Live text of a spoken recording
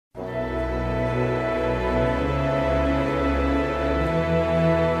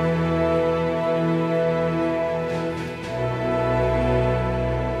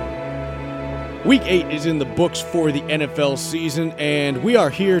Week 8 is in the books for the NFL season, and we are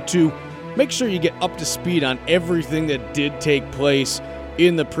here to make sure you get up to speed on everything that did take place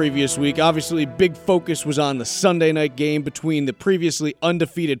in the previous week. Obviously, big focus was on the Sunday night game between the previously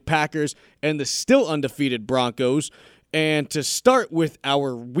undefeated Packers and the still undefeated Broncos. And to start with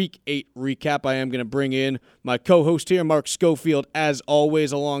our Week 8 recap, I am going to bring in my co-host here, Mark Schofield, as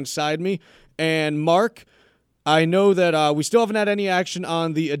always, alongside me. And Mark, I know that we still haven't had any action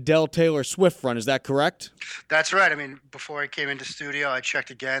on the Adele Taylor Swift run. Is that correct? That's right. I mean, before I came into studio, I checked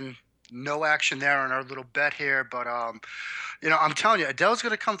again. No action there on our little bet here. But, I'm telling you, Adele's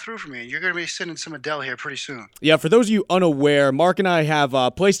going to come through for me. You're going to be sending some Adele here pretty soon. Yeah, for those of you unaware, Mark and I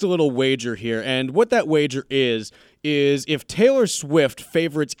have placed a little wager here. And what that wager is if Taylor Swift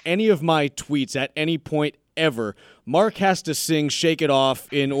favorites any of my tweets at any point ever, Mark has to sing Shake It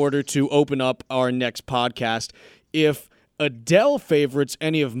Off in order to open up our next podcast. If Adele favorites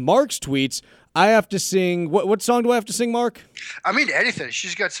any of Mark's tweets, I have to sing, what song do I have to sing, Mark? I mean, anything.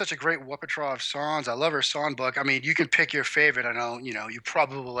 She's got such a great repertoire of songs. I love her songbook. I mean, you can pick your favorite. I know, you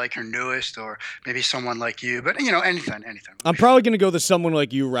probably like her newest or maybe Someone Like You, but, anything. I'm probably going to go the Someone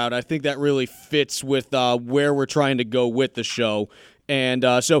Like You route. I think that really fits with where we're trying to go with the show. And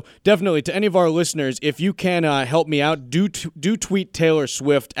so definitely to any of our listeners, if you can help me out, do tweet Taylor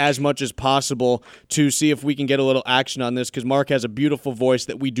Swift as much as possible to see if we can get a little action on this, because Mark has a beautiful voice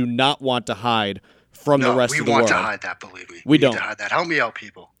that we do not want to hide from the rest of the world. We want to hide that, believe me. We don't. Need to hide that. Help me out,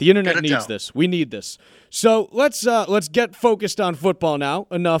 people. The internet needs this. We need this. So let's get focused on football now.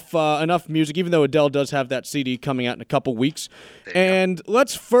 Enough music, even though Adele does have that CD coming out in a couple weeks. And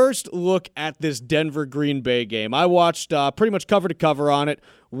let's first look at this Denver-Green Bay game. I watched pretty much cover to cover on it,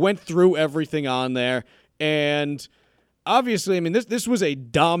 went through everything on there, and obviously, I mean, this was a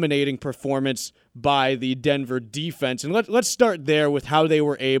dominating performance by the Denver defense. And let's start there with how they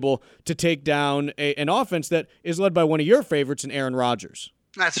were able to take down an offense that is led by one of your favorites in Aaron Rodgers.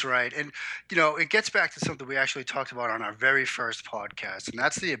 That's right. And, it gets back to something we actually talked about on our very first podcast, and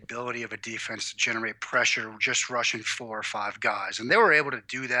that's the ability of a defense to generate pressure just rushing 4 or 5 guys. And they were able to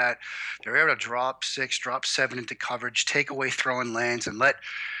do that. They were able to drop 6, drop 7 into coverage, take away throwing lanes, and let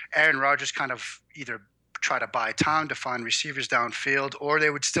Aaron Rodgers kind of either try to buy time to find receivers downfield, or they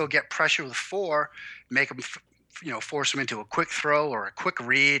would still get pressure with 4, make them force him into a quick throw or a quick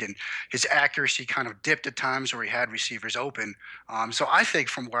read, and his accuracy kind of dipped at times where he had receivers open. So I think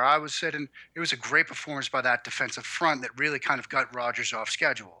from where I was sitting, it was a great performance by that defensive front that really kind of got Rodgers off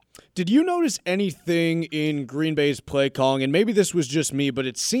schedule. Did you notice anything in Green Bay's play calling? And maybe this was just me, but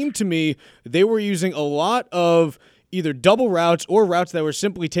it seemed to me they were using a lot of either double routes or routes that were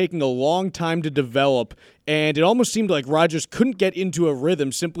simply taking a long time to develop, and it almost seemed like Rodgers couldn't get into a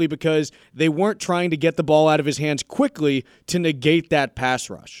rhythm simply because they weren't trying to get the ball out of his hands quickly to negate that pass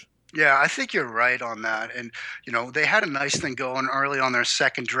rush. Yeah, I think you're right on that. And, they had a nice thing going early on their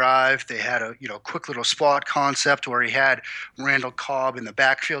second drive. They had a, quick little spot concept where he had Randall Cobb in the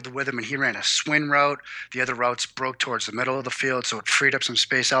backfield with him, and he ran a swing route. The other routes broke towards the middle of the field, so it freed up some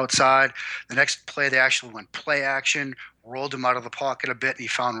space outside. The next play, they actually went play action, rolled him out of the pocket a bit, and he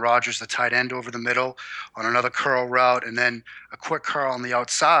found Rodgers, the tight end, over the middle on another curl route, and then a quick curl on the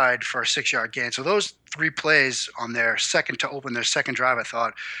outside for a 6-yard gain. So those 3 plays on their second to open their second drive, I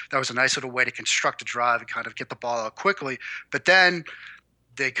thought that was a nice little way to construct a drive and kind of get the ball out quickly. But then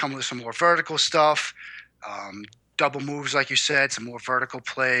they come with some more vertical stuff, double moves, like you said, some more vertical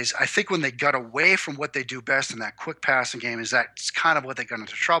plays. I think when they got away from what they do best in that quick passing game, is that's kind of what they got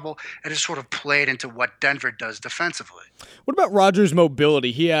into trouble, and it sort of played into what Denver does defensively. What about Rodgers'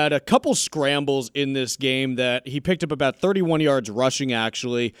 mobility? He had a couple scrambles in this game that he picked up about 31 yards rushing,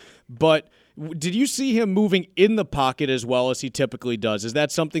 actually, but did you see him moving in the pocket as well as he typically does? Is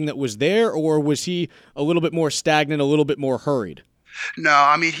that something that was there, or was he a little bit more stagnant, a little bit more hurried? No,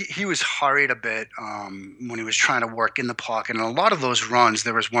 I mean, he was hurried a bit when he was trying to work in the pocket. And a lot of those runs,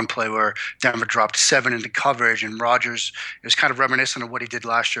 there was one play where Denver dropped 7 into coverage, and Rodgers, it was kind of reminiscent of what he did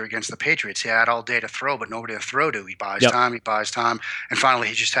last year against the Patriots. He had all day to throw, but nobody to throw to. He buys time, and finally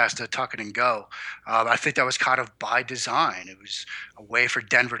he just has to tuck it and go. I think that was kind of by design. It was a way for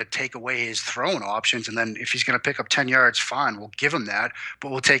Denver to take away his throwing options, and then if he's going to pick up 10 yards, fine, we'll give him that,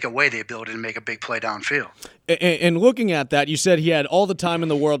 but we'll take away the ability to make a big play downfield. And looking at that, you said he had all the time in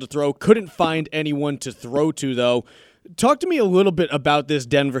the world to throw, couldn't find anyone to throw to, though. Talk to me a little bit about this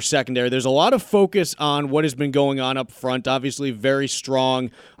Denver secondary. There's a lot of focus on what has been going on up front, obviously very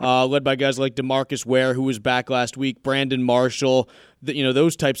strong, led by guys like DeMarcus Ware, who was back last week, Brandon Marshall,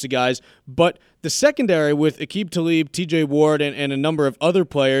 those types of guys. But the secondary with Aqib Talib, TJ Ward, and a number of other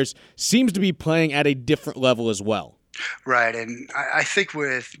players seems to be playing at a different level as well. Right, and I think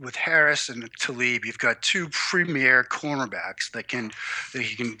with Harris and Talib, you've got two premier cornerbacks that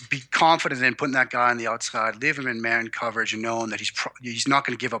you can be confident in putting that guy on the outside, leave him in man coverage, and knowing that he's not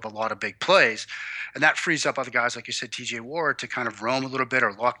going to give up a lot of big plays, and that frees up other guys like you said, T.J. Ward, to kind of roam a little bit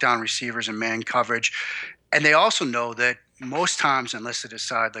or lock down receivers in man coverage, and they also know that most times, unless they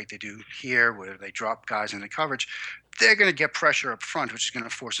decide like they do here, where they drop guys into coverage, they're going to get pressure up front, which is going to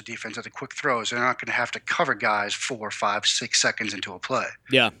force the defense into quick throws. They're not going to have to cover guys 4, 5, 6 seconds into a play.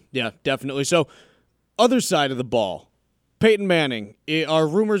 Yeah, definitely. So, other side of the ball, Peyton Manning, are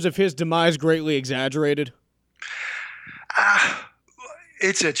rumors of his demise greatly exaggerated?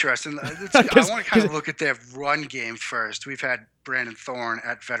 It's interesting. I want to kind of look at their run game first. We've had Brandon Thorne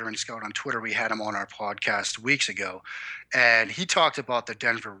at Veteran Scout on Twitter. We had him on our podcast weeks ago, and he talked about the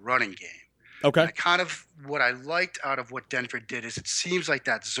Denver running game. Okay. Kind of what I liked out of what Denver did is it seems like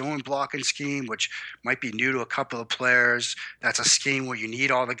that zone blocking scheme, which might be new to a couple of players, that's a scheme where you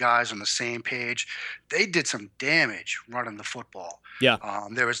need all the guys on the same page. They did some damage running the football. Yeah.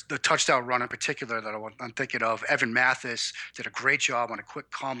 There was the touchdown run in particular that I'm thinking of. Evan Mathis did a great job on a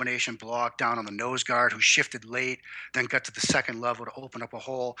quick combination block down on the nose guard who shifted late, then got to the second level to open up a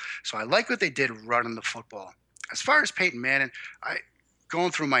hole. So I like what they did running the football. As far as Peyton Manning, going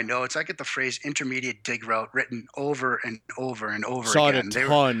through my notes, I get the phrase intermediate dig route written over and over and over Saw again. It a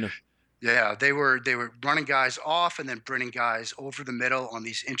ton. They were running guys off and then bringing guys over the middle on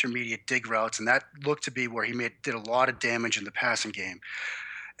these intermediate dig routes, and that looked to be where he did a lot of damage in the passing game.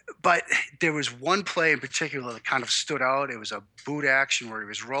 But there was one play in particular that kind of stood out. It was a boot action where he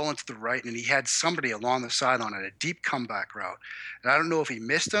was rolling to the right, and he had somebody along the sideline on a deep comeback route. And I don't know if he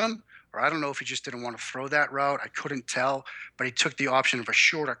missed him, or I don't know if he just didn't want to throw that route. I couldn't tell, but he took the option of a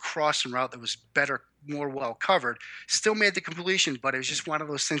shorter crossing route that was better, more well covered. Still made the completion, but it was just one of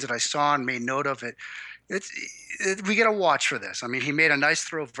those things that I saw and made note of it. We got to watch for this. I mean, he made a nice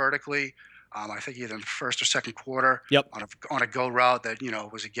throw vertically. I think either in the first or second quarter. Yep. On a go route that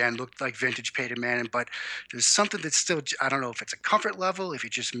was again looked like vintage Peyton Manning, but there's something that's still, I don't know if it's a comfort level, if he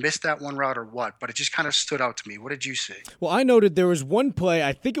just missed that one route or what, but it just kind of stood out to me. What did you see? Well, I noted there was one play,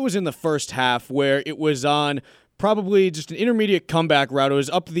 I think it was in the first half, where it was on probably just an intermediate comeback route. It was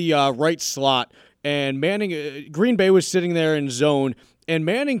up the right slot, and Manning, Green Bay was sitting there in zone, and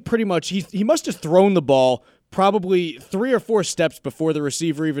Manning pretty much he must have thrown the ball probably 3 or 4 steps before the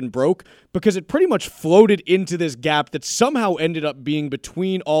receiver even broke, because it pretty much floated into this gap that somehow ended up being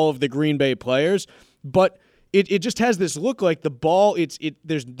between all of the Green Bay players. But it just has this look like the ball,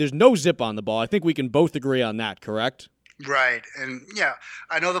 there's no zip on the ball. I think we can both agree on that, correct? Right. And yeah,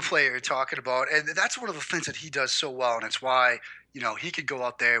 I know the player you're talking about, and that's one of the things that he does so well, and it's why, he could go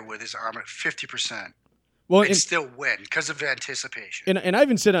out there with his arm at 50%. Well, and still win because of anticipation. And I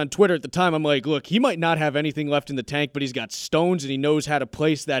even said on Twitter at the time, I'm like, look, he might not have anything left in the tank, but he's got stones and he knows how to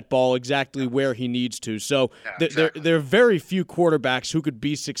place that ball exactly where he needs to. So there are very few quarterbacks who could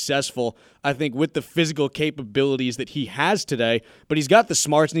be successful, I think, with the physical capabilities that he has today. But he's got the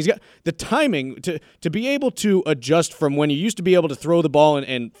smarts and he's got the timing to be able to adjust from when you used to be able to throw the ball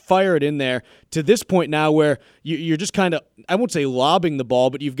and fire it in there to this point now where you're just kind of, I won't say lobbing the ball,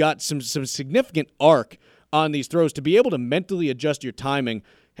 but you've got some significant arc on these throws. To be able to mentally adjust your timing,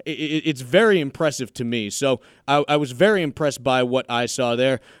 it's very impressive to me. So I was very impressed by what I saw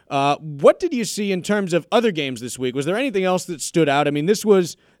there. What did you see in terms of other games this week? Was there anything else that stood out? I mean, this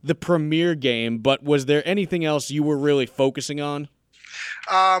was the premier game, but was there anything else you were really focusing on?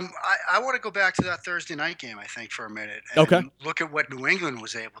 I want to go back to that Thursday night game, I think, for a minute. And look at what New England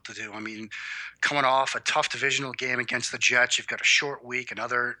was able to do. I mean, coming off a tough divisional game against the Jets, you've got a short week,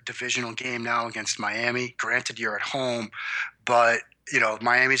 another divisional game now against Miami. Granted, you're at home, but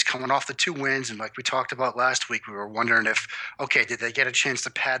Miami's coming off the 2 wins, and like we talked about last week, we were wondering if, did they get a chance to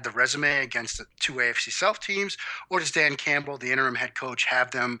pad the resume against the 2 AFC South teams, or does Dan Campbell, the interim head coach,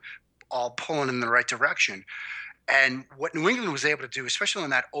 have them all pulling in the right direction? And what New England was able to do, especially on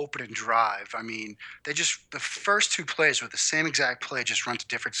that opening drive, I mean, the first 2 plays were the same exact play, just run to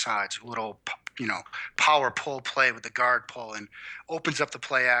different sides. A little, power pull play with the guard pull, and opens up the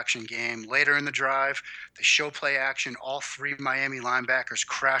play action game. Later in the drive, they show play action. All 3 Miami linebackers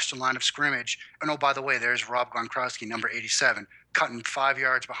crashed the line of scrimmage. And oh, by the way, there's Rob Gronkowski, number 87, cutting 5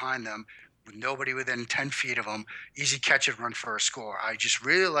 yards behind them with nobody within 10 feet of them. Easy catch and run for a score. I just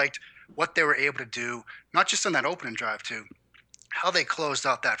really liked what they were able to do, not just on that opening drive, too, how they closed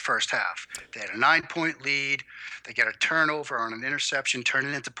out that first half. They had a 9-point lead. They get a turnover on an interception, turn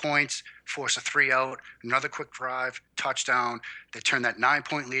it into points. force a 3-out, another quick drive, touchdown. They turned that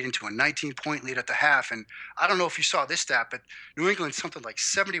 9-point lead into a 19-point lead at the half. And I don't know if you saw this stat, but New England's something like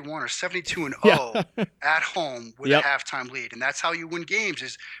 71 or 72-0 Yeah. at home with Yep. a halftime lead. And that's how you win games,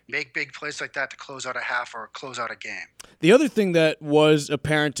 is make big plays like that to close out a half or close out a game. The other thing that was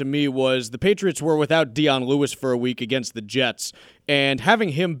apparent to me was the Patriots were without Dion Lewis for a week against the Jets, and having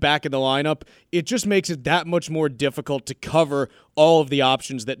him back in the lineup, it just makes it that much more difficult to cover all of the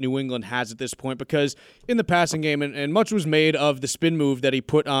options that New England has at this point, because in the passing game, and much was made of the spin move that he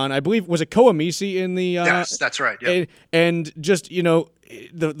put on, I believe, was it Koamisi in the... yes, that's right. Yep. And just,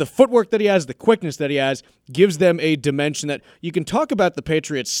 the footwork that he has, the quickness that he has, gives them a dimension that you can talk about the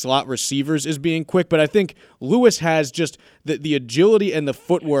Patriots' slot receivers as being quick, but I think Lewis has just the agility and the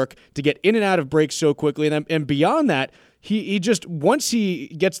footwork to get in and out of breaks so quickly, and beyond that, he just, once he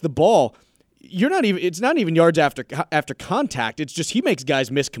gets the ball, it's not even yards after contact. It's just he makes guys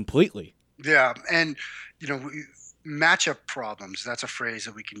miss completely. Yeah, and matchup problems, that's a phrase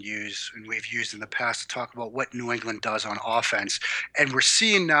that we can use and we've used in the past to talk about what New England does on offense. And we're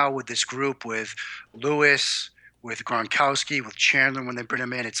seeing now with this group, with Lewis, with Gronkowski, with Chandler when they bring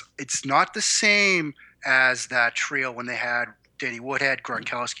him in, it's not the same as that trio when they had Danny Woodhead,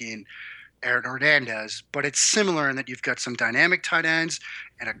 Gronkowski, and Aaron Hernandez, but it's similar in that you've got some dynamic tight ends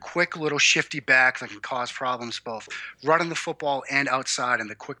and a quick little shifty back that can cause problems both running the football and outside in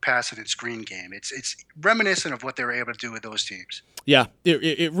the quick passing and screen game. It's reminiscent of what they were able to do with those teams. Yeah,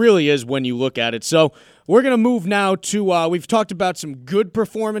 it really is when you look at it. So we're going to move now to, we've talked about some good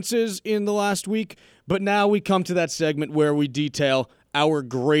performances in the last week, but now we come to that segment where we detail our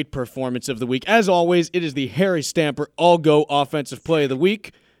great performance of the week. As always, it is the Harry Stamper All-Go Offensive Play of the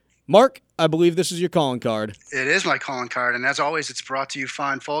Week. Mark, I believe this is your calling card. It is my calling card, and as always, it's brought to you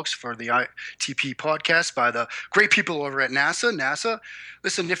fine folks for the ITP podcast by the great people over at NASA.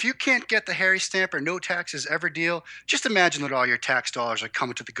 Listen, if you can't get the Harry Stamper no taxes ever deal, just imagine that all your tax dollars are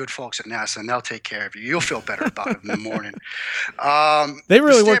coming to the good folks at NASA, and they'll take care of you. You'll feel better about it in the morning. They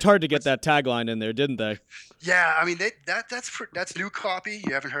really worked hard to get that tagline in there, didn't they? Yeah, I mean, that's new copy.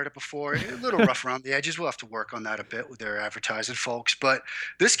 You haven't heard it before. A little rough around the edges. We'll have to work on that a bit with their advertising folks. But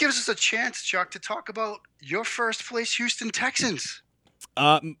this gives us a chance, Chuck, to talk about your first place Houston Texans.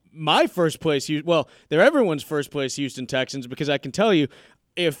 My first place, well, they're everyone's first place Houston Texans, because I can tell you,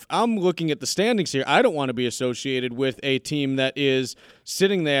 if I'm looking at the standings here, I don't want to be associated with a team that is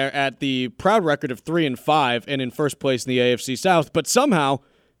sitting there at the proud record of 3-5 and in first place in the AFC South, but somehow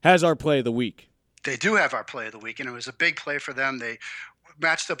has our play of the week. They do have our play of the week, and it was a big play for them. They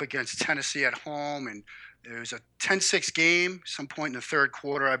matched up against Tennessee at home, and it was a 10-6 game, some point in the third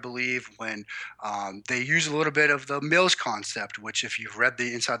quarter, I believe, when they used a little bit of the Mills concept, which if you've read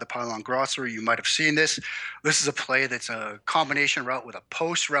the Inside the Pylon Glossary, you might have seen this. This is a play that's a combination route with a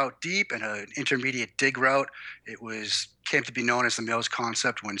post route deep and an intermediate dig route. It came to be known as the Mills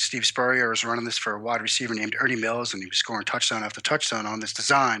concept when Steve Spurrier was running this for a wide receiver named Ernie Mills, and he was scoring touchdown after touchdown on this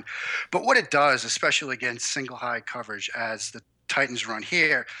design. But what it does, especially against single high coverage as the Titans run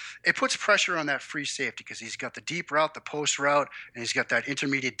here, it puts pressure on that free safety because he's got the deep route, the post route, and he's got that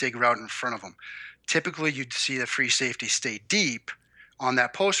intermediate dig route in front of him. Typically, you'd see the free safety stay deep on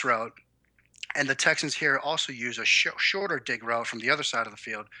that post route, and the Texans here also use a shorter dig route from the other side of the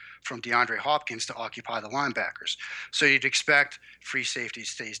field from DeAndre Hopkins to occupy the linebackers. So you'd expect free safety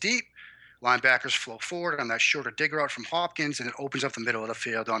stays deep, linebackers flow forward on that shorter dig route from Hopkins, and it opens up the middle of the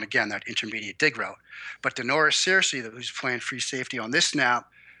field on, again, that intermediate dig route. But Denoris Searcy, who's playing free safety on this snap,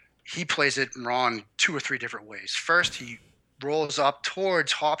 he plays it wrong 2 or 3 different ways. First, he rolls up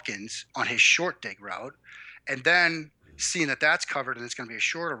towards Hopkins on his short dig route, and then seeing that that's covered and it's going to be a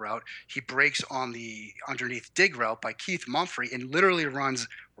shorter route, he breaks on the underneath dig route by Keith Mumphrey and literally runs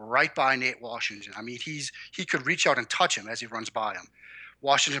right by Nate Washington. I mean, he could reach out and touch him as he runs by him.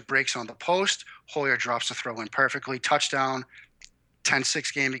 Washington breaks on the post. Hoyer drops the throw in perfectly. Touchdown.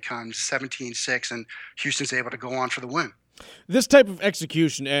 10-6 game becomes 17-6, and Houston's able to go on for the win. This type of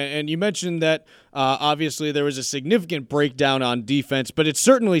execution, and you mentioned that obviously there was a significant breakdown on defense, but it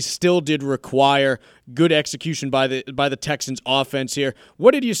certainly still did require good execution by the Texans offense here.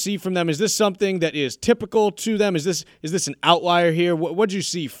 What did you see from them? Is this something that is typical to them? Is this an outlier here? What did you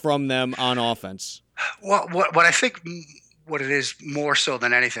see from them on offense? Well, what I think what it is more so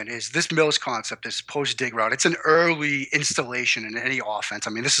than anything is this Mills concept, this post dig route. It's an early installation in any offense. I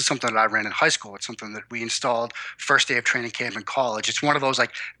mean, this is something that I ran in high school. It's something that we installed first day of training camp in college. It's one of those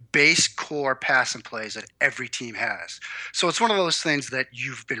like base core passing plays that every team has. So it's one of those things that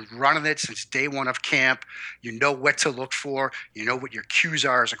you've been running it since day one of camp. You know what to look for. You know what your cues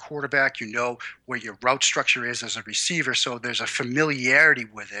are as a quarterback. You know where your route structure is as a receiver. So there's a familiarity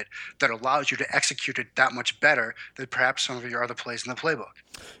with it that allows you to execute it that much better than perhaps some of your other plays in the playbook.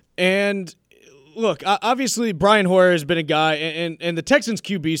 And look, obviously Brian Hoyer has been a guy, and the Texans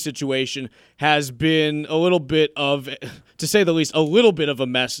QB situation has been a little bit of, to say the least, a little bit of a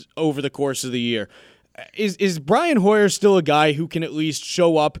mess over the course of the year. Is Brian Hoyer still a guy who can at least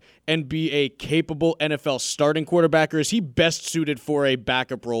show up and be a capable NFL starting quarterback, or is he best suited for a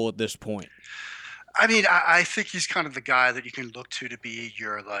backup role at this point? I mean, I think he's kind of the guy that you can look to be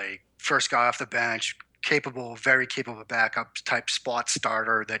your like first guy off the bench, very capable backup type spot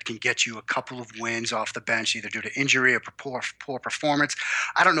starter that can get you a couple of wins off the bench, either due to injury or poor performance.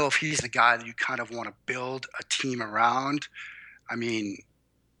 I don't know if he's the guy that you kind of want to build a team around. I mean,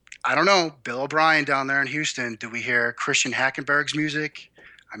 I don't know. Bill O'Brien down there in Houston, do we hear Christian Hackenberg's music?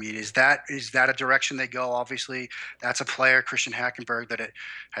 I mean, is that a direction they go? Obviously, that's a player, Christian Hackenberg, that it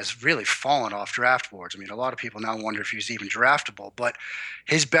has really fallen off draft boards. I mean, a lot of people now wonder if he was even draftable. But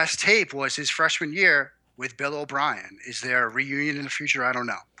his best tape was his freshman year with Bill O'Brien. Is there a reunion in the future? I don't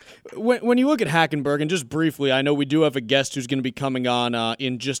know. When you look at Hackenberg, and just briefly, I know we do have a guest who's going to be coming on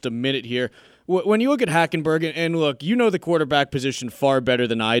in just a minute here. When you look at Hackenberg, and look, you know the quarterback position far better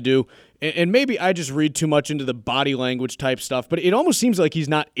than I do, and maybe I just read too much into the body language type stuff, but it almost seems like he's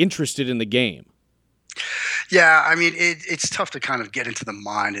not interested in the game. Yeah, I mean, it's tough to kind of get into the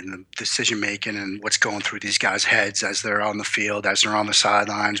mind and the decision-making and what's going through these guys' heads as they're on the field, as they're on the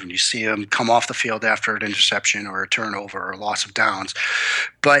sidelines, when you see them come off the field after an interception or a turnover or a loss of downs.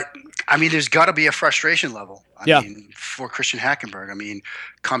 But, I mean, there's got to be a frustration level. I mean, for Christian Hackenberg. I mean,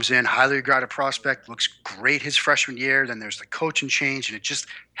 comes in, highly regarded prospect, looks great his freshman year. Then there's the coaching change, and it just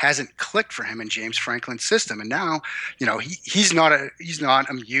hasn't clicked for him in James Franklin's system. And now, you know, he's not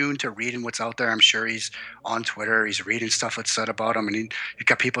immune to reading what's out there. I'm sure he's on Twitter. He's reading stuff that's said about him. And you've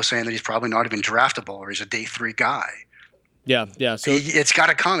got people saying that he's probably not even draftable or he's a day 3 guy. Yeah. So it's got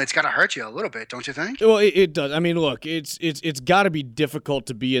to come. It's got to hurt you a little bit, don't you think? Well, it does. I mean, look, it's got to be difficult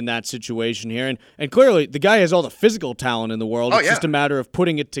to be in that situation here, and clearly the guy has all the physical talent in the world. It's just a matter of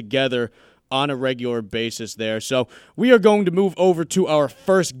putting it together on a regular basis there. So we are going to move over to our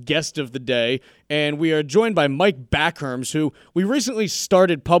first guest of the day, and we are joined by Mike Backherms, who we recently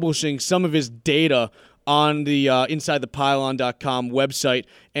started publishing some of his data on the InsideThePylon.com website,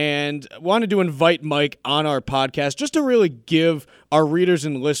 and wanted to invite Mike on our podcast just to really give our readers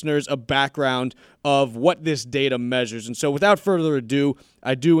and listeners a background of what this data measures. And so without further ado,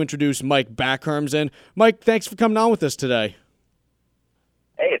 I do introduce Mike Backherms. And Mike, thanks for coming on with us today.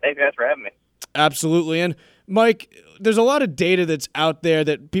 Hey, thanks guys for having me. Absolutely. And Mike, there's a lot of data that's out there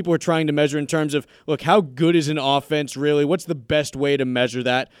that people are trying to measure in terms of, look, how good is an offense really? What's the best way to measure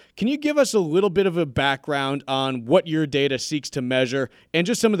that? Can you give us a little bit of a background on what your data seeks to measure and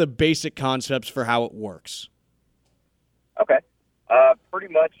just some of the basic concepts for how it works? Okay.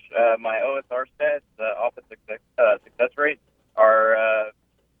 Pretty much my OSR stats, offense success rates, are,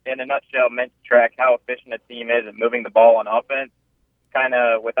 in a nutshell, meant to track how efficient a team is at moving the ball on offense, kind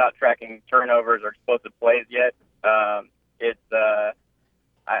of without tracking turnovers or explosive plays yet. It's,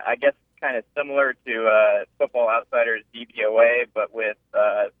 I guess, kind of similar to Football Outsiders DVOA, but with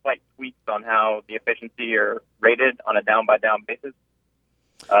slight tweaks on how the efficiency are rated on a down-by-down basis.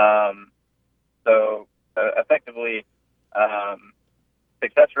 So effectively,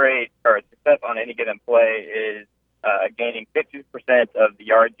 success rate or success on any given play is gaining 50% of the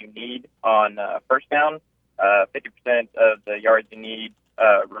yards you need on first down, 50% of the yards you need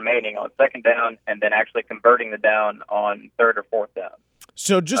remaining on second down, and then actually converting the down on third or fourth down.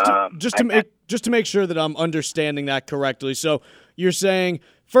 So just to make sure that I'm understanding that correctly, so you're saying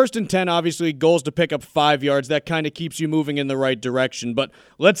 1st and 10, obviously, goals to pick up 5 yards. That kind of keeps you moving in the right direction. But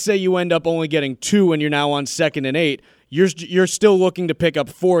let's say you end up only getting 2 and you're now on 2nd and 8. You're still looking to pick up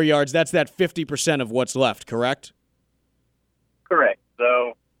 4 yards. That's that 50% of what's left, correct? Correct.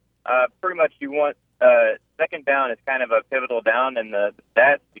 So pretty much you want second down is kind of a pivotal down in the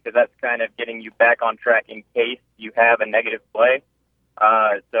stats because that's kind of getting you back on track in case you have a negative play.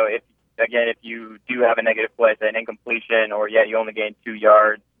 So if you do have a negative play, say an incompletion, or you only gain 2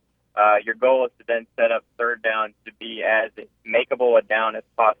 yards, your goal is to then set up third down to be as makeable a down as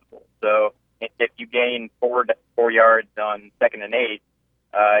possible. So if you gain 4 yards on 2nd and 8,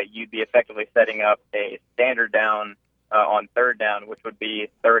 you'd be effectively setting up a standard down on third down, which would be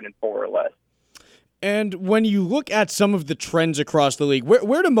 3rd and 4 or less. And when you look at some of the trends across the league,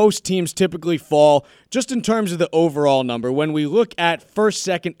 where do most teams typically fall just in terms of the overall number? When we look at first,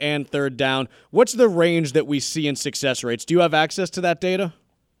 second, and third down, what's the range that we see in success rates? Do you have access to that data?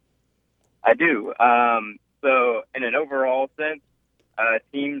 I do. So in an overall sense,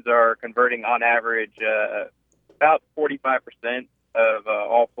 teams are converting on average about 45% of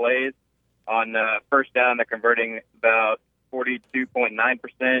all plays. On first down, they're converting about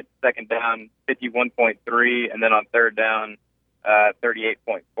 42.9%, second down 51.3%, and then on third down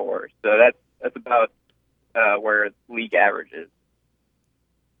 38.4%. So that's about where league average is.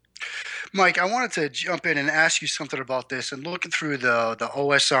 Mike, I wanted to jump in and ask you something about this. And looking through the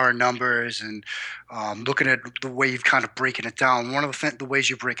OSR numbers and looking at the way you've kind of breaking it down, one of the ways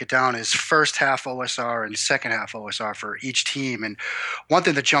you break it down is first half OSR and second half OSR for each team. And one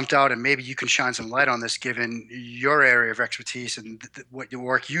thing that jumped out, and maybe you can shine some light on this given your area of expertise and what your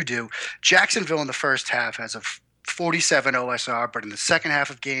work you do, Jacksonville in the first half has a 47 OSR, but in the second half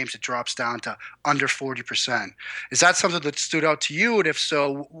of games, it drops down to under 40%. Is that something that stood out to you? And if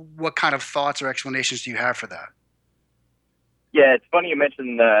so, what kind of thoughts or explanations do you have for that? Yeah, it's funny you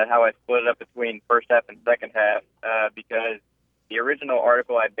mentioned how I split it up between first half and second half because the original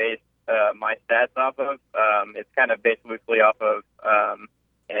article I based my stats off of, it's kind of based loosely off of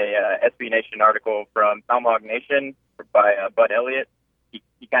a SB Nation article from Tomahawk Nation by Bud Elliott.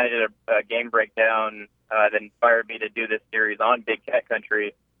 He kind of did a game breakdown that inspired me to do this series on Big Cat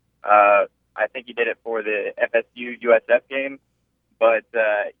Country. I think he did it for the FSU USF game, but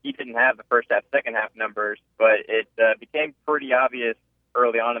he didn't have the first half, second half numbers, but it became pretty obvious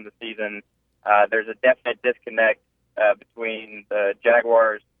early on in the season. There's a definite disconnect between the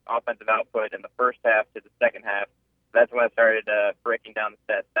Jaguars' offensive output in the first half to the second half. That's when I started breaking down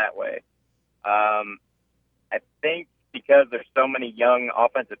the stats that way. I think because there's so many young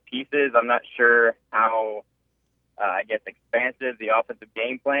offensive pieces, I'm not sure how, expansive the offensive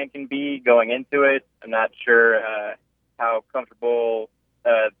game plan can be going into it. I'm not sure how comfortable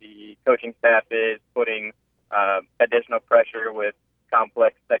the coaching staff is putting additional pressure with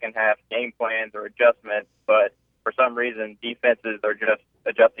complex second-half game plans or adjustments, but for some reason, defenses are just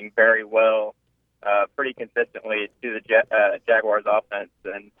adjusting very well, pretty consistently to the Jaguars' offense,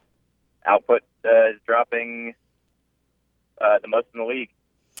 and output is dropping the most in the league.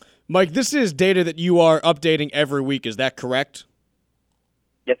 Mike, this is data that you are updating every week. Is that correct?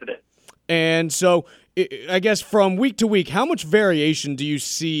 Yes, it is. And so I guess from week to week, how much variation do you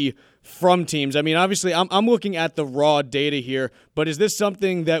see from teams? I mean, obviously, I'm looking at the raw data here, but is this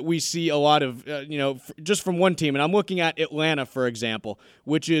something that we see a lot of, just from one team? And I'm looking at Atlanta, for example,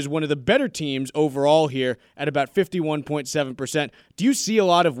 which is one of the better teams overall here at about 51.7%. Do you see a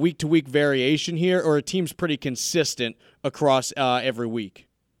lot of week-to-week variation here, or are teams pretty consistent across every week?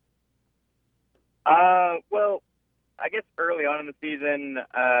 Well, I guess early on in the season,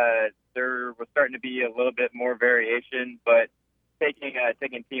 there was starting to be a little bit more variation, but taking a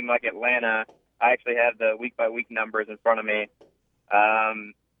team like Atlanta, I actually have the week-by-week numbers in front of me.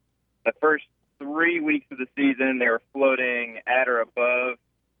 The first 3 weeks of the season, they were floating at or above.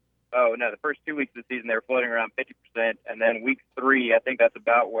 Oh, no, the first 2 weeks of the season, they were floating around 50%. And then week 3, I think that's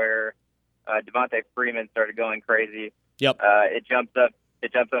about where Devontae Freeman started going crazy. Yep. It jumps up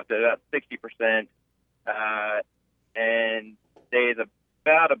to about 60%, and stays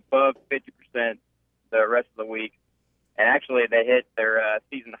about above 50% the rest of the week. And actually, they hit their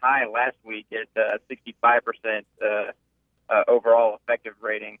season high last week at 65% overall effective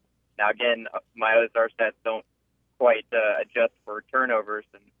rating. Now, again, my OSR stats don't quite adjust for turnovers,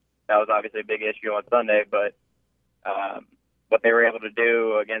 and that was obviously a big issue on Sunday. But what they were able to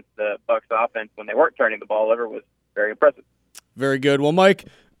do against the Bucs offense when they weren't turning the ball over was very impressive. Very good. Well, Mike,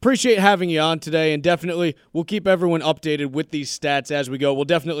 appreciate having you on today, and definitely we'll keep everyone updated with these stats as we go. We'll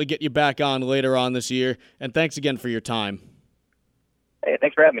definitely get you back on later on this year, and thanks again for your time. Hey,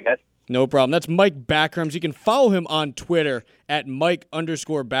 thanks for having me, guys. No problem. That's Mike Backherms. You can follow him on Twitter at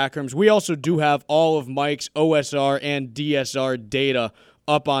Mike_Backherms. We also do have all of Mike's OSR and DSR data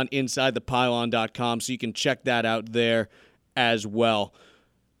up on InsideThePylon.com, so you can check that out there as well.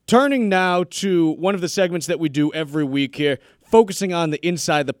 Turning now to one of the segments that we do every week here, focusing on the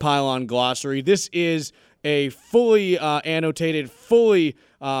Inside the Pylon Glossary. This is a fully annotated, fully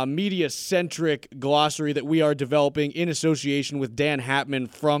media-centric glossary that we are developing in association with Dan Hatman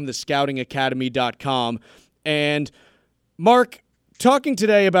from the scoutingacademy.com. And Mark, talking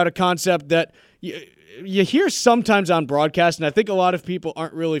today about a concept that you hear sometimes on broadcast, and I think a lot of people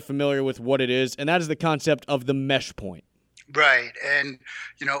aren't really familiar with what it is, and that is the concept of the mesh point. Right. And,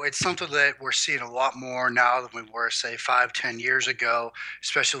 it's something that we're seeing a lot more now than we were, say, 5, 10 years ago,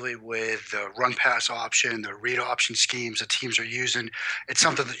 especially with the run pass option, the read option schemes that teams are using. It's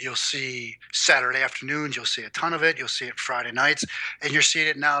something that you'll see Saturday afternoons. You'll see a ton of it. You'll see it Friday nights. And you're seeing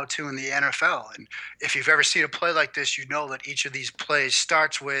it now, too, in the NFL. And if you've ever seen a play like this, you know that each of these plays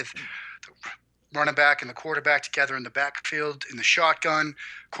starts with the running back and the quarterback together in the backfield in the shotgun.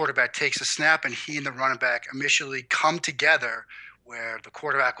 Quarterback takes a snap, and he and the running back initially come together where the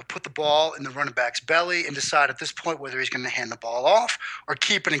quarterback will put the ball in the running back's belly and decide at this point whether he's going to hand the ball off or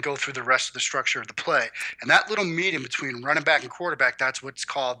keep it and go through the rest of the structure of the play. And that little meeting between running back and quarterback, that's what's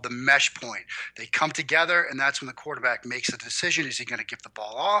called the mesh point. They come together, and that's when the quarterback makes a decision. Is he going to give the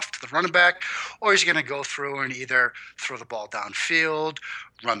ball off to the running back, or is he going to go through and either throw the ball downfield,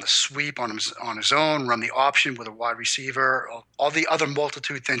 run the sweep on his own, run the option with a wide receiver, all the other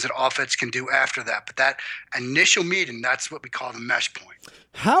multitude things that offense can do after that. But that initial meeting, that's what we call the mesh point.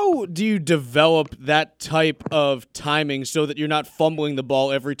 How do you develop that type of timing so that you're not fumbling the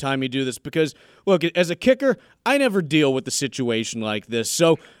ball every time you do this? Because, look, as a kicker, I never deal with a situation like this.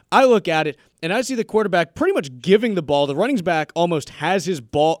 So I look at it, and I see the quarterback pretty much giving the ball. The running back almost has his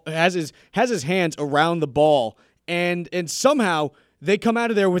hands around the ball, and somehow they come out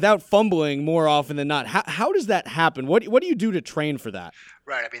of there without fumbling more often than not. How does that happen? What do you do to train for that?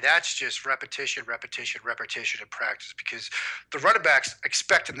 Right. I mean, that's just repetition in practice, because the running back's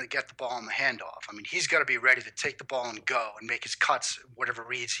expecting to get the ball in the handoff. I mean, he's got to be ready to take the ball and go and make his cuts, whatever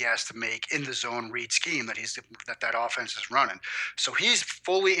reads he has to make in the zone read scheme that offense is running. So he's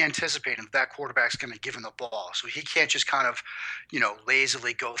fully anticipating that quarterback's going to give him the ball. So he can't just kind of,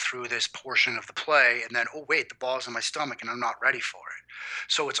 lazily go through this portion of the play and then, oh, wait, the ball's in my stomach and I'm not ready for it.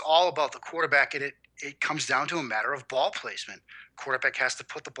 So it's all about the quarterback, and it comes down to a matter of ball placement. Quarterback has to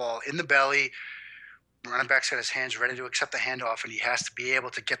put the ball in the belly. Running back's got his hands ready to accept the handoff, and he has to be able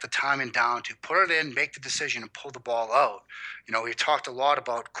to get the timing down to put it in, make the decision, and pull the ball out. We've talked a lot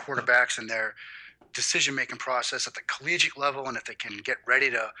about quarterbacks and their decision-making process at the collegiate level, and if they can get ready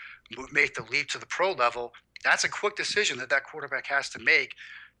to make the leap to the pro level, that's a quick decision that quarterback has to make.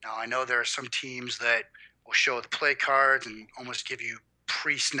 Now, I know there are some teams that will show the play cards and almost give you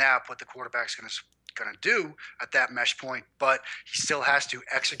pre-snap what the quarterback's going to do at that mesh point, but he still has to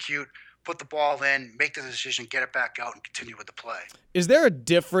execute, put the ball in, make the decision, get it back out, and continue with the play. Is there a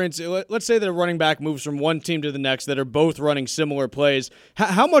difference? Let's say that a running back moves from one team to the next that are both running similar plays.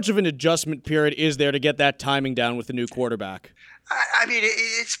 How much of an adjustment period is there to get that timing down with the new quarterback? I mean,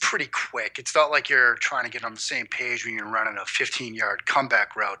 it's pretty quick. It's not like you're trying to get on the same page when you're running a 15-yard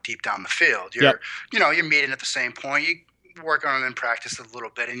comeback route deep down the field. You're meeting at the same point. You work on it in practice a little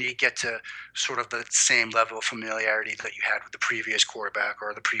bit, and you get to sort of the same level of familiarity that you had with the previous quarterback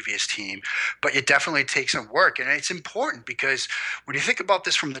or the previous team. But it definitely takes some work, and it's important because when you think about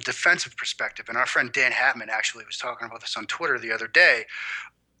this from the defensive perspective, and our friend Dan Hatman actually was talking about this on Twitter the other day,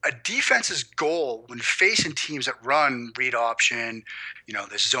 a defense's goal when facing teams that run read option,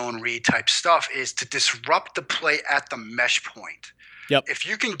 the zone read type stuff, is to disrupt the play at the mesh point. Yep. If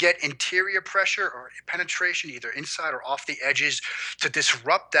you can get interior pressure or penetration, either inside or off the edges, to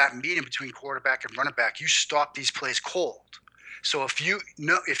disrupt that meeting between quarterback and running back, you stop these plays cold. So if you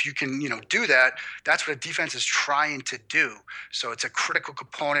can do that, that's what a defense is trying to do. So it's a critical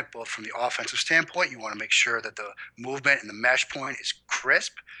component both from the offensive standpoint. You want to make sure that the movement and the mesh point is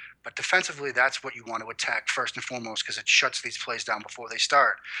crisp. But defensively, that's what you want to attack first and foremost, because it shuts these plays down before they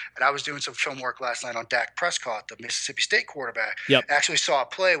start. And I was doing some film work last night on Dak Prescott, the Mississippi State quarterback. Yep. I actually saw a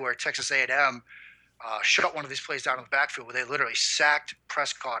play where Texas A&M shut one of these plays down in the backfield where they literally sacked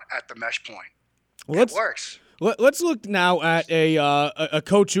Prescott at the mesh point. Well, it works. Let's look now at a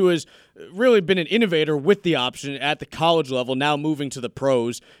coach who has really been an innovator with the option at the college level, now moving to the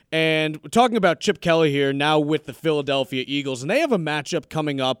pros. And we're talking about Chip Kelly here, now with the Philadelphia Eagles. And they have a matchup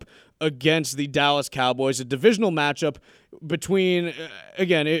coming up against the Dallas Cowboys, a divisional matchup between,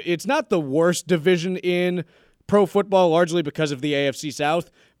 again, it's not the worst division in pro football, largely because of the AFC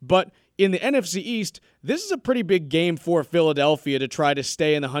South, but in the NFC East, this is a pretty big game for Philadelphia to try to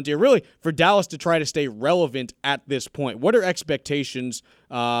stay in the hunt here, really for Dallas to try to stay relevant at this point. What are expectations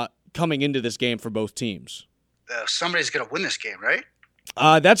coming into this game for both teams? Somebody's going to win this game, right?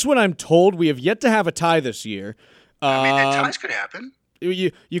 That's what I'm told. We have yet to have a tie this year. Ties could happen.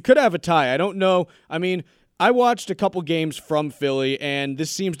 You could have a tie. I don't know. I mean, I watched a couple games from Philly, and this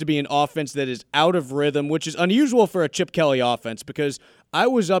seems to be an offense that is out of rhythm, which is unusual for a Chip Kelly offense, because I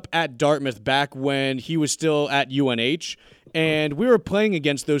was up at Dartmouth back when he was still at UNH, and we were playing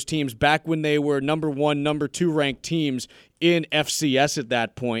against those teams back when they were number 1, number 2 ranked teams in FCS at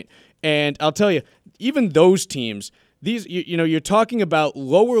that point. And I'll tell you, even those teams, these, you're talking about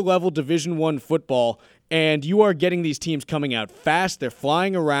lower level Division I football, and you are getting these teams coming out fast. They're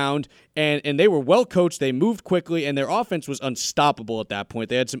flying around, and they were well coached. They moved quickly, and their offense was unstoppable at that point.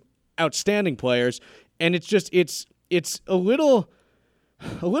 They had some outstanding players, and it's a little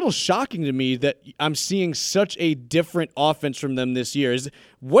shocking to me that I'm seeing such a different offense from them this year.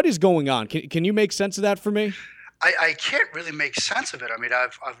 What is going on? Can you make sense of that for me? I can't really make sense of it. I mean,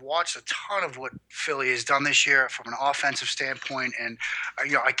 I've watched a ton of what Philly has done this year from an offensive standpoint, and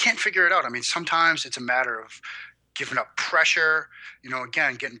I can't figure it out. I mean, sometimes it's a matter of giving up pressure.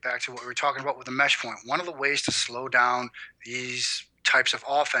 Again, getting back to what we were talking about with the mesh point. One of the ways to slow down these types of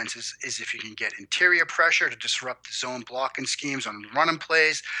offenses is if you can get interior pressure to disrupt the zone blocking schemes on running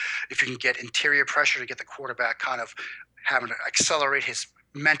plays. If you can get interior pressure to get the quarterback kind of having to accelerate his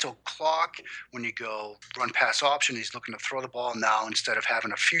mental clock when you go run pass option. He's looking to throw the ball now instead of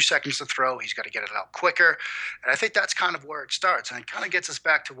having a few seconds to throw. He's got to get it out quicker. And I think that's kind of where it starts. And it kind of gets us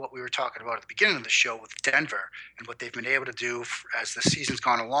back to what we were talking about at the beginning of the show with Denver and what they've been able to do as the season's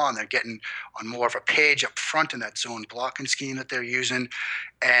gone along. They're getting on more of a page up front in that zone blocking scheme that they're using.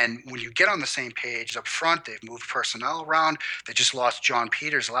 And when you get on the same page up front, they've moved personnel around. They just lost John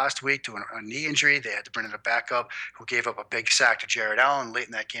Peters last week to a knee injury. They had to bring in a backup who gave up a big sack to Jared Allen late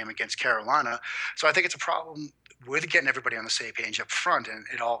in that game against Carolina. So I think it's a problem with getting everybody on the same page up front, and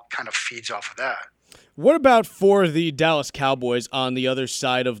it all kind of feeds off of that. What about for the Dallas Cowboys on the other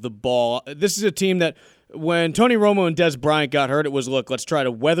side of the ball? This is a team that when Tony Romo and Des Bryant got hurt, it was, look, let's try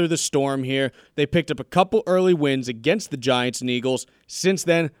to weather the storm here. They picked up a couple early wins against the Giants and Eagles. Since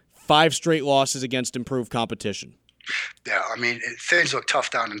then, 5 straight losses against improved competition. Yeah, I mean, things look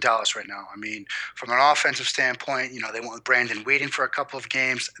tough down in Dallas right now. I mean, from an offensive standpoint, they went with Brandon Whedon for a couple of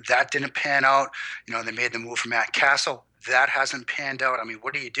games. That didn't pan out. They made the move for Matt Castle. That hasn't panned out. I mean,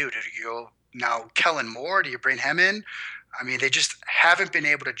 what do? Do you go now Kellen Moore? Do you bring him in? I mean, they just haven't been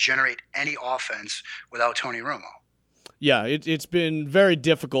able to generate any offense without Tony Romo. Yeah, it's been very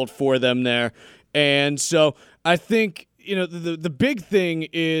difficult for them there. And so I think, the big thing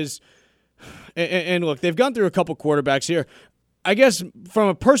is, and look, they've gone through a couple quarterbacks here. I guess from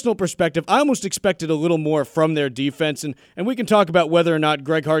a personal perspective, I almost expected a little more from their defense, and we can talk about whether or not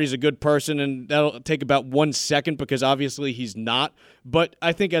Greg Hardy's a good person, and that'll take about 1 second because obviously he's not. But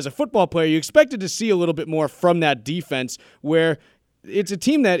I think as a football player, you expected to see a little bit more from that defense where it's a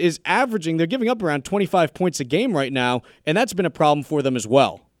team that is averaging, they're giving up around 25 points a game right now, and that's been a problem for them as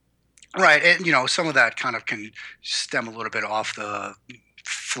well. Right, and some of that kind of can stem a little bit off the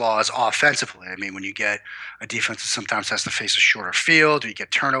flaws offensively. I mean, when you get a defense that sometimes has to face a shorter field, or you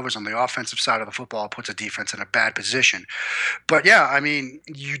get turnovers on the offensive side of the football, it puts a defense in a bad position. But yeah, I mean,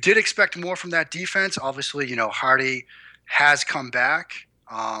 you did expect more from that defense. Obviously, Hardy has come back.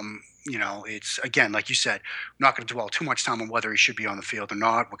 It's, again, like you said, I'm not going to dwell too much time on whether he should be on the field or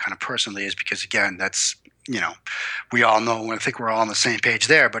not, what kind of person he is, because again, that's, we all know, and I think we're all on the same page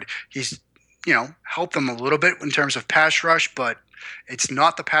there, but he's, helped them a little bit in terms of pass rush, but it's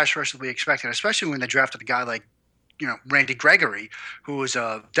not the pass rush that we expected, especially when they drafted a guy like, Randy Gregory, who was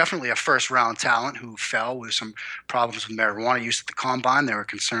definitely a first-round talent who fell with some problems with marijuana use at the combine. There were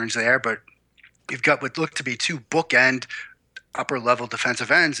concerns there, but you've got what looked to be 2 bookend upper-level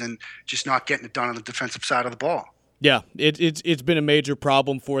defensive ends and just not getting it done on the defensive side of the ball. Yeah, it's been a major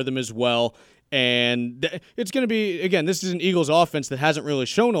problem for them as well. And it's going to be, again, this is an Eagles offense that hasn't really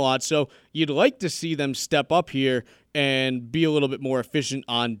shown a lot, so you'd like to see them step up here and be a little bit more efficient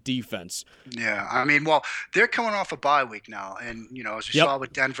on defense. Yeah, I mean, well, they're coming off a bye week now, and, as we saw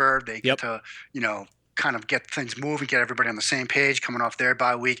with Denver, they get to, kind of get things moving, get everybody on the same page coming off their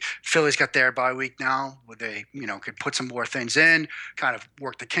bye week. Philly's got their bye week now where they, could put some more things in, kind of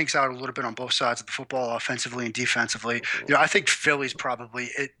work the kinks out a little bit on both sides of the football, offensively and defensively. I think Philly's probably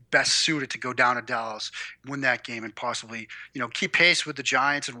best suited to go down to Dallas, win that game, and possibly, keep pace with the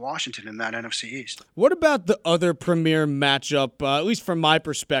Giants and Washington in that NFC East. What about the other premier matchup, at least from my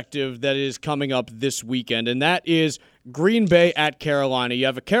perspective, that is coming up this weekend, and that is Green Bay at Carolina? You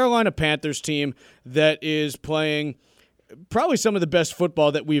have a Carolina Panthers team that is playing probably some of the best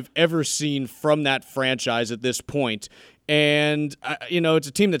football that we've ever seen from that franchise at this point. And, it's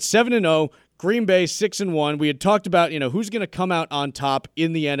a team that's 7-0, Green Bay 6-1. We had talked about, who's going to come out on top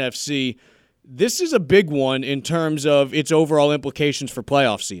in the NFC. This is a big one in terms of its overall implications for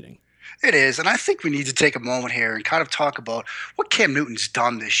playoff seeding. It is, and I think we need to take a moment here and kind of talk about what Cam Newton's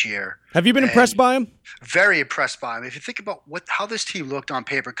done this year. Have you been impressed by him? Very impressed by him. If you think about how this team looked on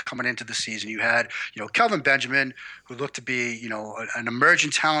paper coming into the season, you had Kelvin Benjamin, who looked to be an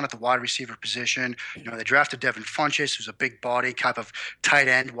emerging talent at the wide receiver position. They drafted Devin Funchess, who's a big body kind of tight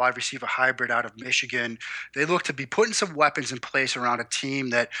end wide receiver hybrid out of Michigan. They looked to be putting some weapons in place around a team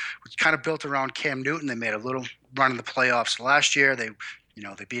that was kind of built around Cam Newton. They made a little run in the playoffs last year. They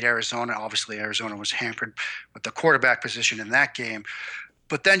beat Arizona. Obviously, Arizona was hampered with the quarterback position in that game.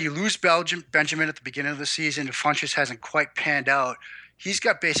 But then you lose Benjamin at the beginning of the season. Funchess hasn't quite panned out. He's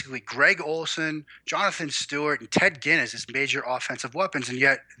got basically Greg Olsen, Jonathan Stewart, and Ted Ginn as his major offensive weapons, and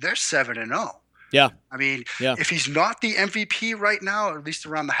yet they're 7-0. Yeah. I mean, if he's not the MVP right now, or at least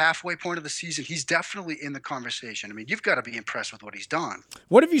around the halfway point of the season, he's definitely in the conversation. I mean, you've got to be impressed with what he's done.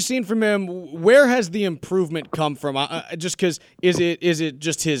 What have you seen from him? Where has the improvement come from? Just because is it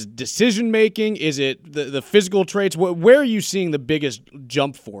just his decision making? Is it the physical traits? Where are you seeing the biggest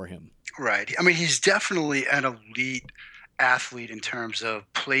jump for him? Right. I mean, he's definitely an elite athlete in terms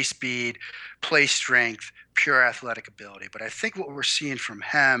of play speed, play strength, pure athletic ability. But I think what we're seeing from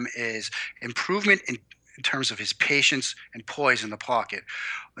him is improvement in terms of his patience and poise in the pocket.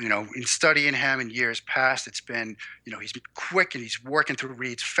 In studying him in years past, it's been, he's quick and he's working through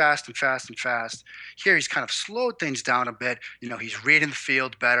reads fast and fast and fast. Here, he's kind of slowed things down a bit. He's reading the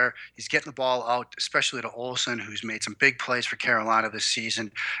field better. He's getting the ball out, especially to Olsen, who's made some big plays for Carolina this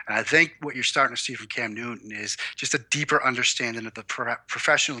season. And I think what you're starting to see from Cam Newton is just a deeper understanding of the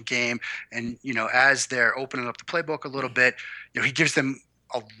professional game. And, as they're opening up the playbook a little bit, he gives them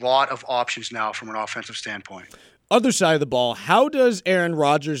a lot of options now from an offensive standpoint. Other side of the ball, how does Aaron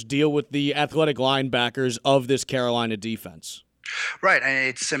Rodgers deal with the athletic linebackers of this Carolina defense? Right, and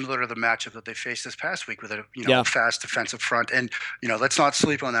it's similar to the matchup that they faced this past week with a fast defensive front. And let's not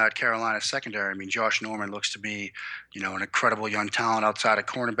sleep on that Carolina secondary. I mean, Josh Norman looks to be an incredible young talent outside of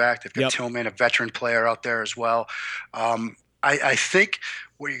cornerback. They've got Tillman, a veteran player out there as well. I think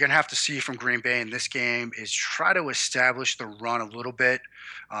what you're going to have to see from Green Bay in this game is try to establish the run a little bit,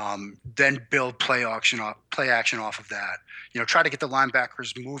 then build play action off of that. Try to get the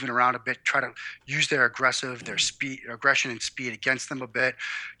linebackers moving around a bit. Try to use their aggression and speed against them a bit.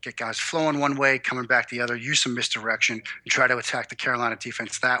 Get guys flowing one way, coming back the other. Use some misdirection and try to attack the Carolina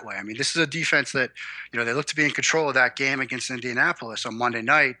defense that way. I mean, this is a defense that they look to be in control of that game against Indianapolis on Monday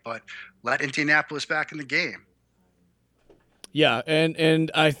night, but let Indianapolis back in the game. Yeah, and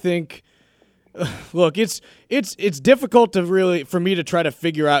I think, look, it's difficult for me to try to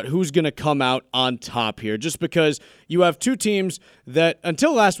figure out who's going to come out on top here, just because you have two teams that,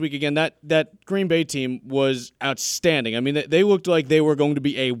 until last week, again, that Green Bay team was outstanding. I mean, they looked like they were going to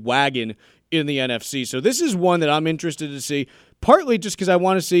be a wagon in the NFC. So this is one that I'm interested to see, partly just because I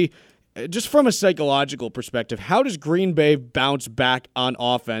want to see, just from a psychological perspective, how does Green Bay bounce back on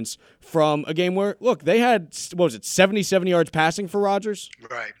offense from a game where, look, they had, 77 yards passing for Rodgers?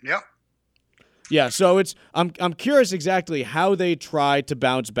 Right, yep. Yeah, so I'm curious exactly how they try to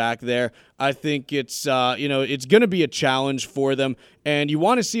bounce back there. I think it's it's going to be a challenge for them, and you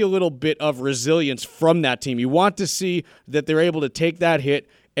want to see a little bit of resilience from that team. You want to see that they're able to take that hit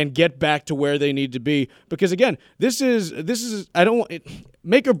and get back to where they need to be. Because again, this is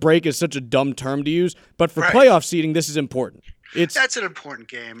make or break is such a dumb term to use, but for playoff seeding, this is important. That's an important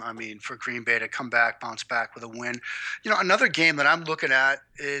game, I mean, for Green Bay to come back, bounce back with a win. Another game that I'm looking at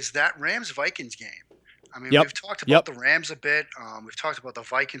is that Rams-Vikings game. I mean, we've talked about the Rams a bit. We've talked about the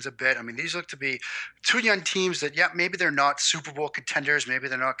Vikings a bit. I mean, these look to be two young teams that, maybe they're not Super Bowl contenders. Maybe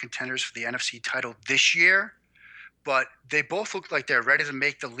they're not contenders for the NFC title this year. But they both look like they're ready to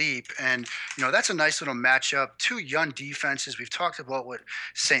make the leap. And, that's a nice little matchup. Two young defenses. We've talked about what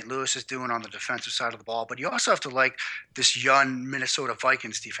St. Louis is doing on the defensive side of the ball. But you also have to like this young Minnesota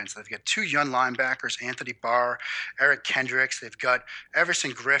Vikings defense. They've got two young linebackers, Anthony Barr, Eric Kendricks. They've got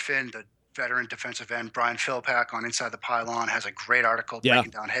Everson Griffin, the veteran defensive end. Brian Philpack on Inside the Pylon has a great article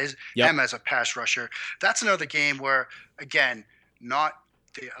breaking down him as a pass rusher. That's another game where, again, not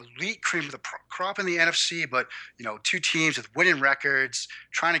the elite cream of the crop in the NFC, but two teams with winning records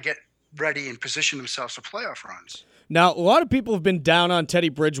trying to get ready and position themselves for playoff runs. Now, a lot of people have been down on Teddy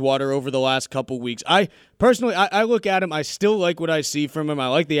Bridgewater over the last couple weeks. I personally look at him. I still like what I see from him. I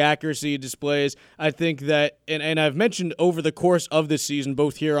like the accuracy he displays. I think that, and I've mentioned over the course of this season,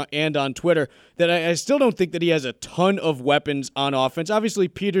 both here and on Twitter, that I still don't think that he has a ton of weapons on offense. Obviously,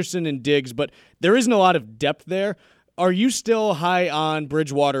 Peterson and Diggs, but there isn't a lot of depth there. Are you still high on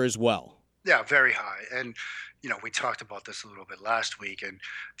Bridgewater as well? Yeah, very high. And, we talked about this a little bit last week, and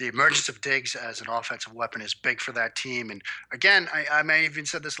the emergence of Diggs as an offensive weapon is big for that team. And again, I may have even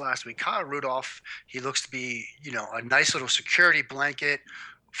said this last week. Kyle Rudolph, he looks to be, a nice little security blanket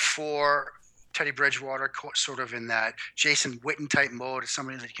for Teddy Bridgewater, sort of in that Jason Witten type mode, is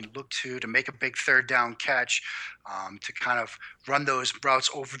somebody that you can look to make a big third down catch, to kind of run those routes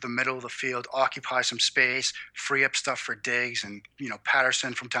over the middle of the field, occupy some space, free up stuff for Diggs and,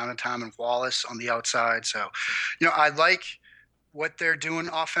 Patterson from time to time and Wallace on the outside. So, I like what they're doing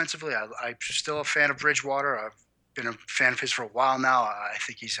offensively. I'm still a fan of Bridgewater. I've been a fan of his for a while now. I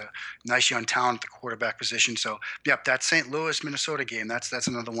think he's a nice young talent at the quarterback position. So, yep, that St. Louis, Minnesota game, that's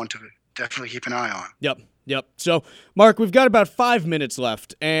another one to definitely keep an eye on. Yep. So, Mark, we've got about 5 minutes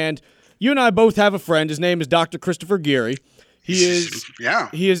left, and you and I both have a friend. His name is Dr. Christopher Geary. He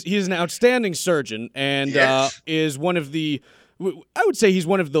is an outstanding surgeon and is one of the, I would say he's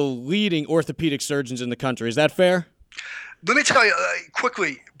one of the leading orthopedic surgeons in the country. Is that fair? Let me tell you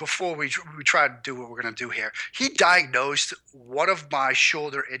quickly before we try to do what we're going to do here. He diagnosed one of my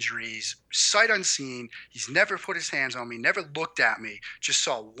shoulder injuries, sight unseen. He's never put his hands on me, never looked at me, just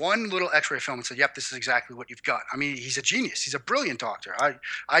saw one little x-ray film and said, yep, this is exactly what you've got. I mean, he's a genius. He's a brilliant doctor.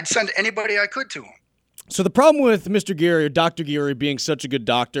 I'd send anybody I could to him. So the problem with Mr. Geary, or Dr. Geary, being such a good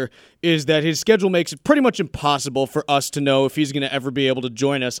doctor is that his schedule makes it pretty much impossible for us to know if he's going to ever be able to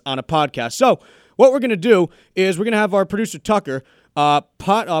join us on a podcast. So what we're going to do is we're going to have our producer, Tucker, pot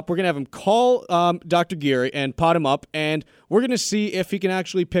up. We're going to have him call Dr. Geary and pot him up, and we're going to see if he can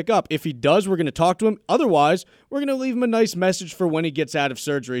actually pick up. If he does, we're going to talk to him. Otherwise, we're going to leave him a nice message for when he gets out of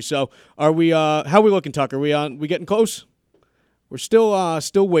surgery. So are we? How are we looking, Tucker? We getting close? We're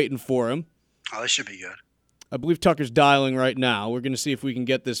still waiting for him. Oh, this should be good. I believe Tucker's dialing right now. We're going to see if we can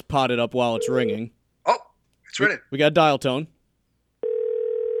get this potted up while it's ringing. Oh, it's ready. We got a dial tone.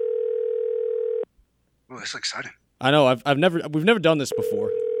 Oh, that's exciting. I know. We've never done this before.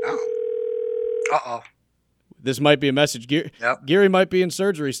 Oh. Uh-oh. This might be a message. Yep. Geary might be in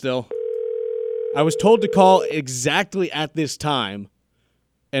surgery still. I was told to call exactly at this time,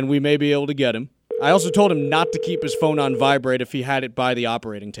 and we may be able to get him. I also told him not to keep his phone on vibrate if he had it by the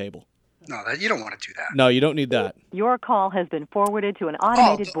operating table. No, you don't want to do that. No, you don't need that. Your call has been forwarded to an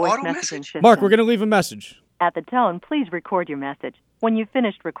automated voice messaging system. Mark, we're going to leave a message. At the tone, please record your message. When you've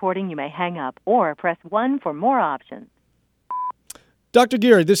finished recording, you may hang up or press 1 for more options. Dr.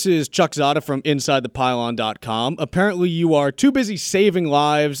 Geary, this is Chuck Zodda from InsideThePylon.com. Apparently you are too busy saving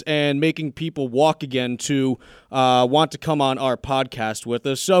lives and making people walk again to want to come on our podcast with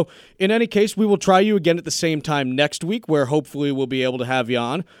us. So in any case, we will try you again at the same time next week, where hopefully we'll be able to have you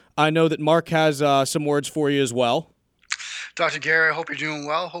on. I know that Mark has some words for you as well. Dr. Geary, I hope you're doing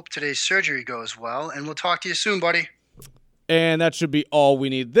well. Hope today's surgery goes well, and we'll talk to you soon, buddy. And that should be all we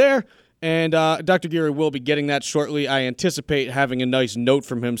need there. And Dr. Geary will be getting that shortly. I anticipate having a nice note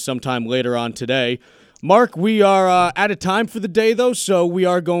from him sometime later on today. Mark, we are out of time for the day, though, so we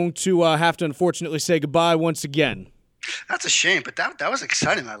are going to have to unfortunately say goodbye once again. That's a shame, but that was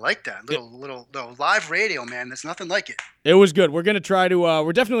exciting. I like that. Little live radio, man. There's nothing like it. It was good. We're going to try to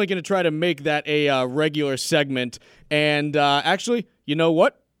we're definitely going to try to make that a regular segment. And actually, you know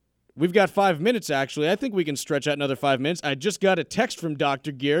what? We've got 5 minutes, actually. I think we can stretch out another 5 minutes. I just got a text from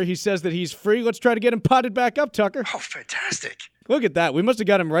Dr. Geary. He says that he's free. Let's try to get him potted back up, Tucker. Oh, fantastic. Look at that. We must have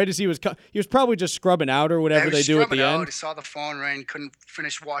got him right as he was probably just scrubbing out or whatever they do at the end. He saw the phone ring, couldn't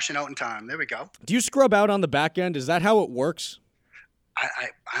finish washing out in time. There we go. Do you scrub out on the back end? Is that how it works?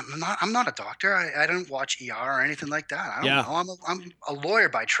 I'm not a doctor. I don't watch ER or anything like that. I don't know. I'm a lawyer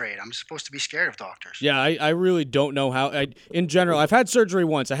by trade. I'm supposed to be scared of doctors. Yeah, I really don't know how. In general, I've had surgery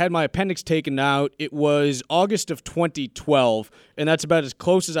once. I had my appendix taken out. It was August of 2012, and that's about as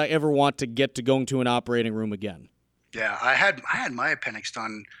close as I ever want to get to going to an operating room again. Yeah, I had my appendix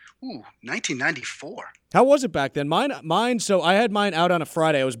done, 1994. How was it back then? Mine. So I had mine out on a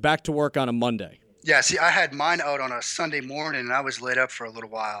Friday. I was back to work on a Monday. Yeah, see, I had mine out on a Sunday morning, and I was laid up for a little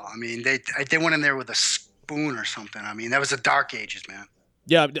while. I mean, they went in there with a spoon or something. I mean, that was the dark ages, man.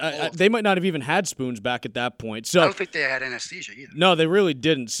 Yeah, they might not have even had spoons back at that point. So I don't think they had anesthesia either. No, they really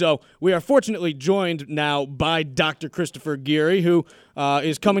didn't. So we are fortunately joined now by Dr. Christopher Geary, who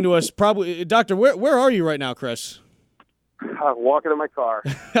is coming to us probably. Doctor, where are you right now, Chris? Walking in my car.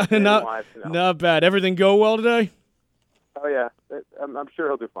 Not bad. Everything go well today? Oh yeah, I'm sure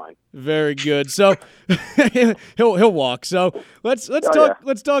he'll do fine. Very good. So he'll walk. So let's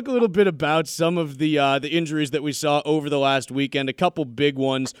talk a little bit about some of the injuries that we saw over the last weekend. A couple big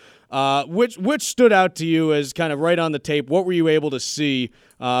ones. Which stood out to you as kind of right on the tape? What were you able to see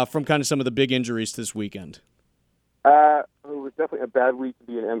from kind of some of the big injuries this weekend? Well, it was definitely a bad week to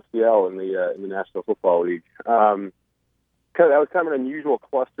be an MCL in the National Football League. That was kind of an unusual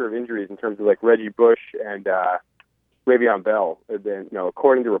cluster of injuries in terms of like Reggie Bush and Le'Veon Bell. And then,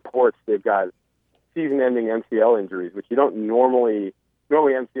 according to reports, they've got season-ending MCL injuries, which you don't normally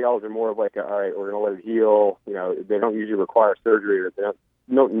MCLs are more of like, all right, we're going to let it heal. They don't usually require surgery, or they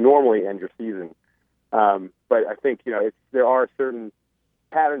don't normally end your season. But I think, there are certain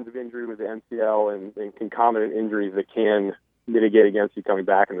patterns of injury with the MCL and concomitant injuries that can mitigate against you coming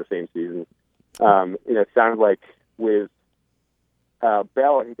back in the same season. It sounded like with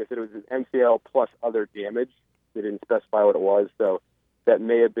Bell, I think they said it was an MCL plus other damage. They didn't specify what it was, so that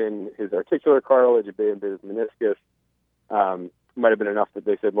may have been his articular cartilage, it may have been his meniscus. Might have been enough that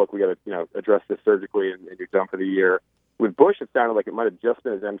they said, look, we got to address this surgically and you're done for the year. With Bush, it sounded like it might have just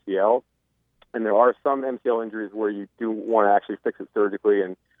been his MCL, and there are some MCL injuries where you do want to actually fix it surgically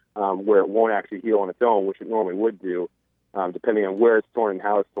and where it won't actually heal on its own, which it normally would do, depending on where it's torn and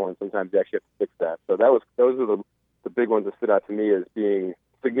how it's torn. Sometimes you actually have to fix that. So those are the big ones that stood out to me as being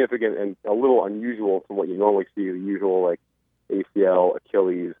significant and a little unusual from what you normally see, the usual like ACL,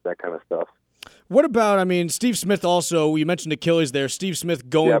 Achilles, that kind of stuff. What about, Steve Smith also, you mentioned Achilles there, Steve Smith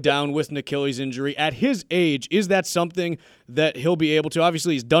going down with an Achilles injury. At his age, is that something that he'll be able to,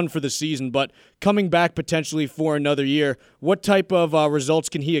 obviously he's done for the season, but coming back potentially for another year, what type of results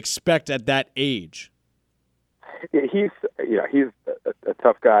can he expect at that age? Yeah, he's a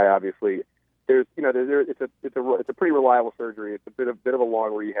tough guy, obviously. It's a pretty reliable surgery. It's a bit of a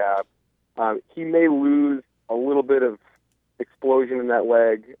long rehab. He may lose a little bit of explosion in that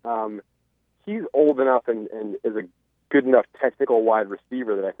leg. He's old enough and is a good enough technical wide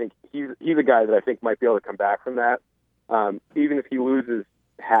receiver that I think he's a guy that I think might be able to come back from that. Even if he loses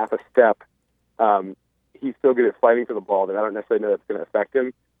half a step, he's still good at fighting for the ball. That I don't necessarily know that's going to affect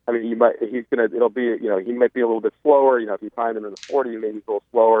him. He might be a little bit slower. If you find him in the 40, maybe he's a little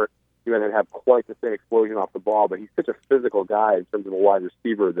slower. He might not have quite the same explosion off the ball, but he's such a physical guy in terms of a wide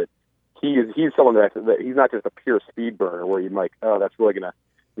receiver that he's someone that he's not just a pure speed burner where you might, that's really going to,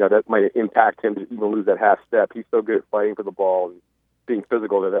 that might impact him to even lose that half step. He's so good at fighting for the ball and being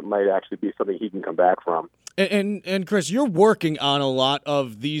physical that might actually be something he can come back from. And Chris, you're working on a lot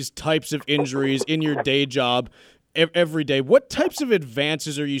of these types of injuries in your day job every day. What types of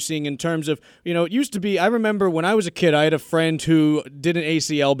advances are you seeing in terms of, it used to be, I remember when I was a kid, I had a friend who did an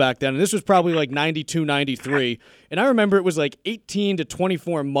ACL back then, and this was probably like 92, 93, and I remember it was like 18 to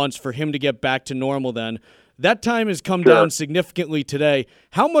 24 months for him to get back to normal then. That time has come down significantly today.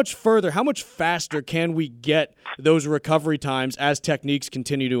 How much further, how much faster can we get those recovery times as techniques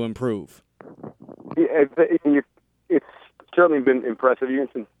continue to improve? It's certainly been impressive, even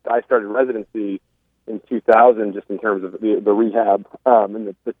since I started residency in 2000, just in terms of the rehab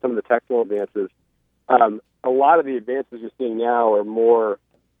and some of the technical advances. A lot of the advances you're seeing now are more,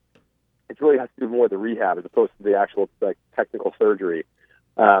 it really has to do more with the rehab as opposed to the actual technical surgery.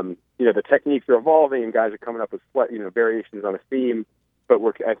 The techniques are evolving and guys are coming up with variations on a theme, but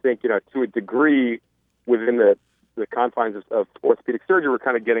I think to a degree within the confines of orthopedic surgery, we're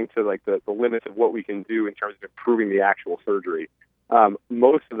kind of getting to like the limits of what we can do in terms of improving the actual surgery.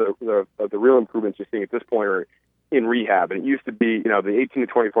 Most of the real improvements you're seeing at this point are in rehab, and it used to be the 18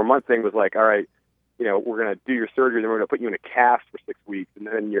 to 24 month thing was like, all right, we're going to do your surgery, then we're going to put you in a cast for 6 weeks, and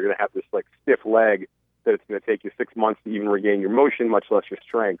then you're going to have this like stiff leg that it's going to take you 6 months to even regain your motion, much less your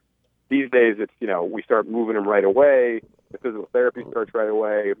strength. These days, it's, we start moving them right away. The physical therapy starts right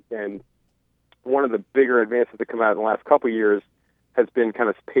away. And one of the bigger advances that come out in the last couple of years has been kind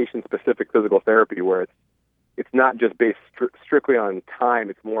of patient-specific physical therapy, where it's not just based strictly on time.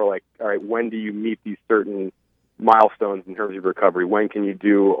 It's more like, all right, when do you meet these certain milestones in terms of recovery? When can you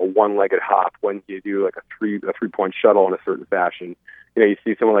do a one-legged hop? When can you do like a three-point shuttle in a certain fashion? You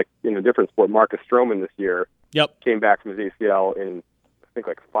see someone like in a different sport, Marcus Stroman this year came back from his ACL in I think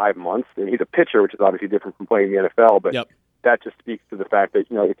like 5 months, and he's a pitcher, which is obviously different from playing in the NFL, but that just speaks to the fact that,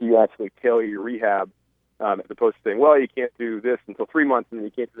 if you actually tailor your rehab, as opposed to saying, well, you can't do this until 3 months, and then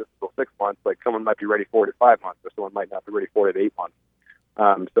you can't do this until 6 months, like someone might be ready for it at 5 months, or someone might not be ready for it at 8 months.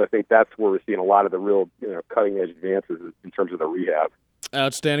 So I think that's where we're seeing a lot of the real, cutting-edge advances in terms of the rehab.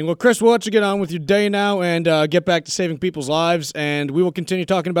 Outstanding. Well, Chris, we'll let you get on with your day now and get back to saving people's lives, and we will continue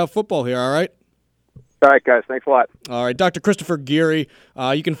talking about football here, all right? All right, guys. Thanks a lot. All right, Dr. Christopher Geary.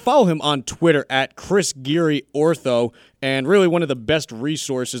 You can follow him on Twitter at Chris Geary Ortho, and really one of the best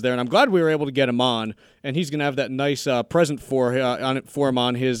resources there. And I'm glad we were able to get him on, and he's going to have that nice present for him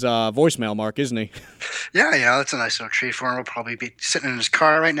on his voicemail, Mark, isn't he? Yeah, that's a nice little treat for him. He'll probably be sitting in his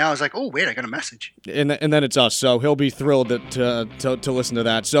car right now. He's like, oh, wait, I got a message. And then it's us, so he'll be thrilled to listen to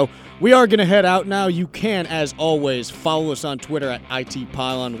that. So we are going to head out now. You can, as always, follow us on Twitter at IT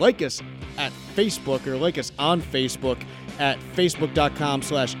Pylon, like us at Facebook, or like us on Facebook at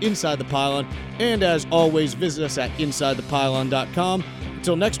facebook.com/InsideThePylon. And as always, visit us at InsideThePylon.com.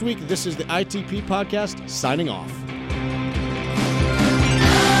 Until next week, this is the ITP Podcast, signing off.